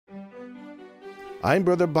I'm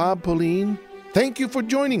Brother Bob Pauline. Thank you for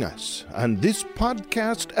joining us on this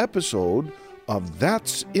podcast episode of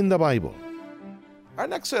That's in the Bible. Our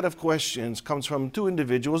next set of questions comes from two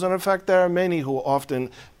individuals, and in fact there are many who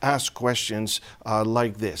often ask questions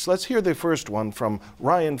like this. Let's hear the first one from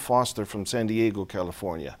Ryan Foster from San Diego,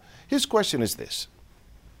 California. His question is this.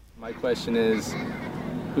 My question is,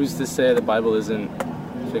 who's to say the Bible isn't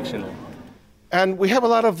fictional? And we have a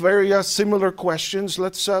lot of very similar questions.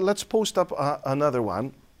 Let's post up another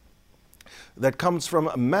one that comes from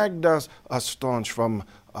Magda Staunch from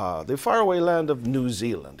the faraway land of New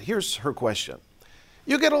Zealand. Here's her question.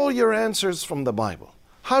 You get all your answers from the Bible.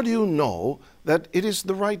 How do you know that it is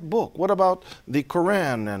the right book? What about the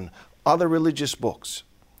Quran and other religious books?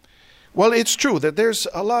 Well, it's true that there's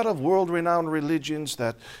a lot of world-renowned religions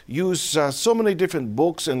that use so many different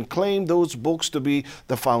books and claim those books to be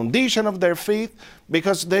the foundation of their faith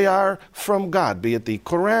because they are from God, be it the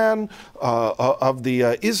Quran of the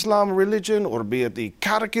Islam religion, or be it the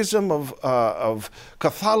Catechism of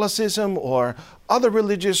Catholicism, or other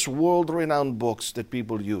religious world-renowned books that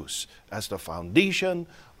people use as the foundation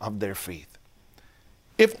of their faith.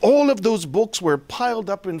 If all of those books were piled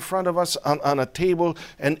up in front of us on a table,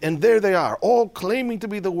 and there they are, all claiming to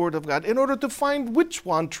be the Word of God, in order to find which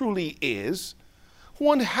one truly is,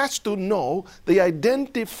 one has to know the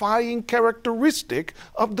identifying characteristic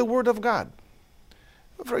of the Word of God.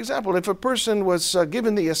 For example, if a person was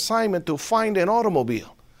given the assignment to find an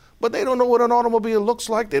automobile, but they don't know what an automobile looks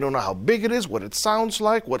like, they don't know how big it is, what it sounds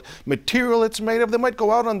like, what material it's made of, they might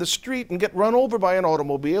go out on the street and get run over by an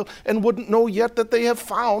automobile and wouldn't know yet that they have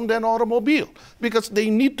found an automobile, because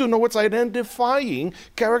they need to know its identifying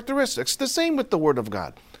characteristics. The same with the Word of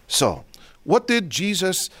God. So, what did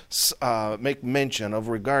Jesus make mention of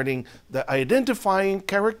regarding the identifying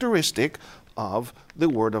characteristic of the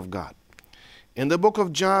Word of God? In the book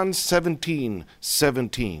of John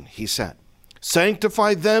 17:17, he said,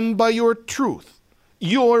 "Sanctify them by your truth.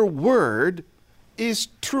 Your word is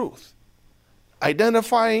truth."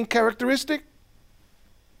 Identifying characteristic?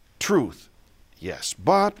 Truth. Yes,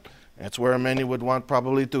 but that's where many would want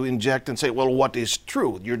probably to inject and say, well, what is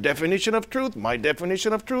truth? Your definition of truth, my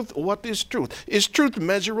definition of truth, what is truth? Is truth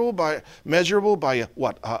measurable by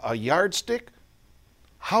what? A yardstick?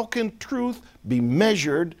 How can truth be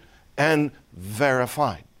measured and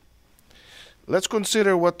verified? Let's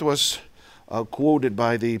consider what was quoted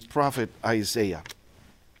by the prophet Isaiah.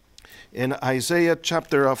 In Isaiah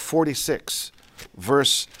chapter 46,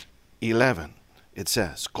 verse 11, it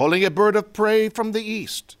says, "Calling a bird of prey from the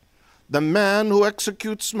east, the man who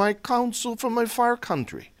executes my counsel from my far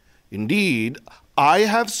country. Indeed, I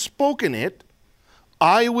have spoken it,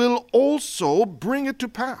 I will also bring it to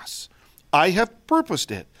pass. I have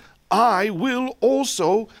purposed it, I will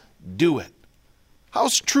also do it."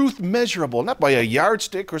 How's truth measurable? Not by a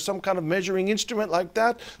yardstick or some kind of measuring instrument like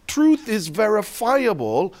that. Truth is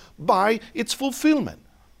verifiable by its fulfillment.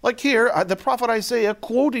 Like here, the prophet Isaiah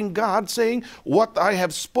quoting God saying, "What I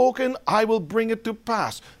have spoken, I will bring it to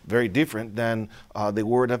pass." Very different than the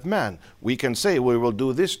word of man. We can say, we will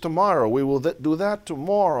do this tomorrow, we will do that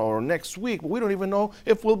tomorrow or next week. But we don't even know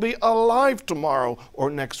if we'll be alive tomorrow or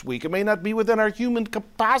next week. It may not be within our human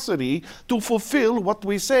capacity to fulfill what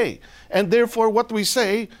we say. And therefore, what we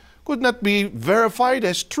say could not be verified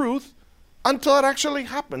as truth until it actually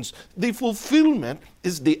happens. The fulfillment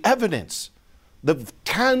is the evidence, the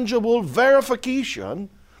tangible verification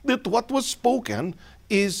that what was spoken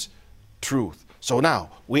is truth. So now,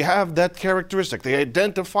 we have that characteristic, the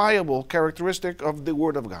identifiable characteristic of the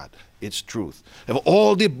Word of God. It's truth. Of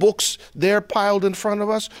all the books there piled in front of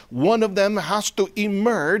us, one of them has to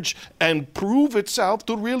emerge and prove itself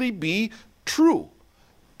to really be true.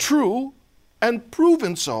 True and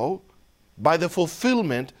proven so by the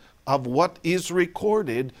fulfillment of what is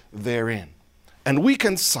recorded therein. And we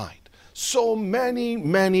can cite so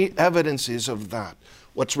many evidences of that.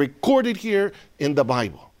 What's recorded here in the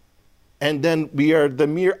Bible. And then we are the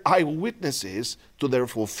mere eyewitnesses to their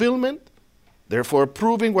fulfillment. Therefore,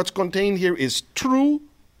 proving what's contained here is true.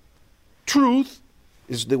 Truth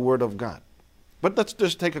is the Word of God. But let's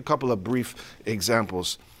just take a couple of brief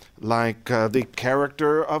examples, like the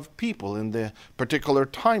character of people in the particular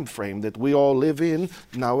time frame that we all live in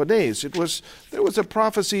nowadays. There was a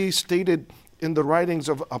prophecy stated in the writings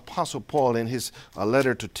of Apostle Paul in his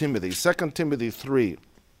letter to Timothy, 2 Timothy 3,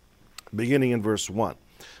 beginning in verse 1.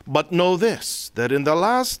 "But know this, that in the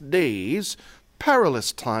last days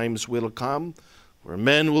perilous times will come, For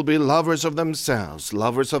men will be lovers of themselves,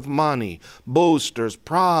 lovers of money, boasters,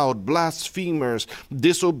 proud, blasphemers,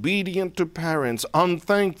 disobedient to parents,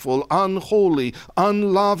 unthankful, unholy,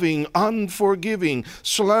 unloving, unforgiving,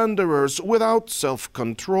 slanderers, without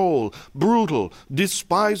self-control, brutal,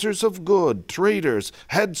 despisers of good, traitors,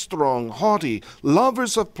 headstrong, haughty,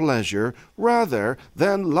 lovers of pleasure rather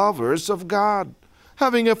than lovers of God,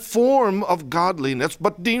 having a form of godliness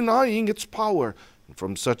but denying its power. And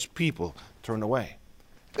from such people turn away.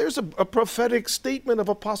 There's a prophetic statement of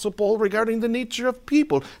Apostle Paul regarding the nature of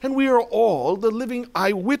people, and we are all the living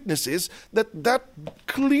eyewitnesses that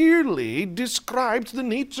clearly describes the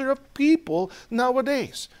nature of people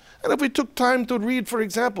nowadays. And if we took time to read, for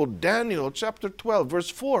example, Daniel chapter 12,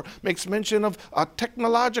 verse 4, makes mention of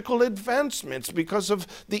technological advancements because of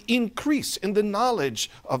the increase in the knowledge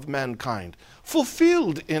of mankind,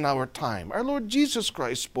 fulfilled in our time. Our Lord Jesus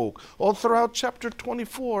Christ spoke all throughout chapter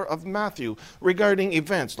 24 of Matthew regarding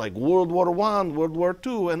events like World War I, World War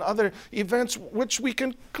II, and other events which we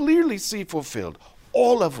can clearly see fulfilled,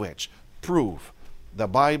 all of which prove the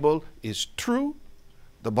Bible is true.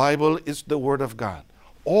 The Bible is the Word of God.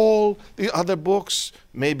 All the other books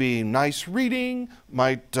may be nice reading,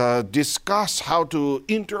 might discuss how to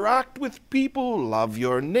interact with people, love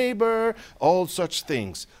your neighbor, all such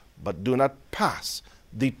things, but do not pass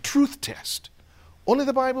the truth test. Only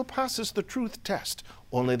the Bible passes the truth test.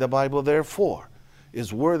 Only the Bible, therefore,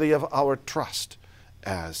 is worthy of our trust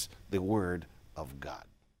as the Word of God.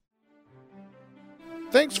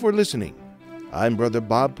 Thanks for listening. I'm Brother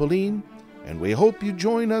Bob Pauline, and we hope you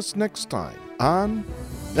join us next time on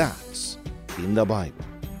That's in the Bible.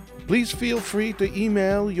 Please feel free to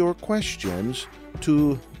email your questions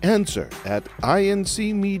to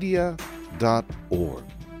answer@incmedia.org.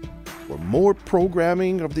 For more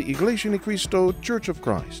programming of the Iglesia Ni Cristo Church of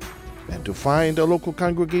Christ and to find a local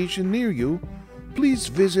congregation near you, please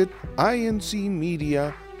visit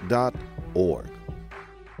incmedia.org.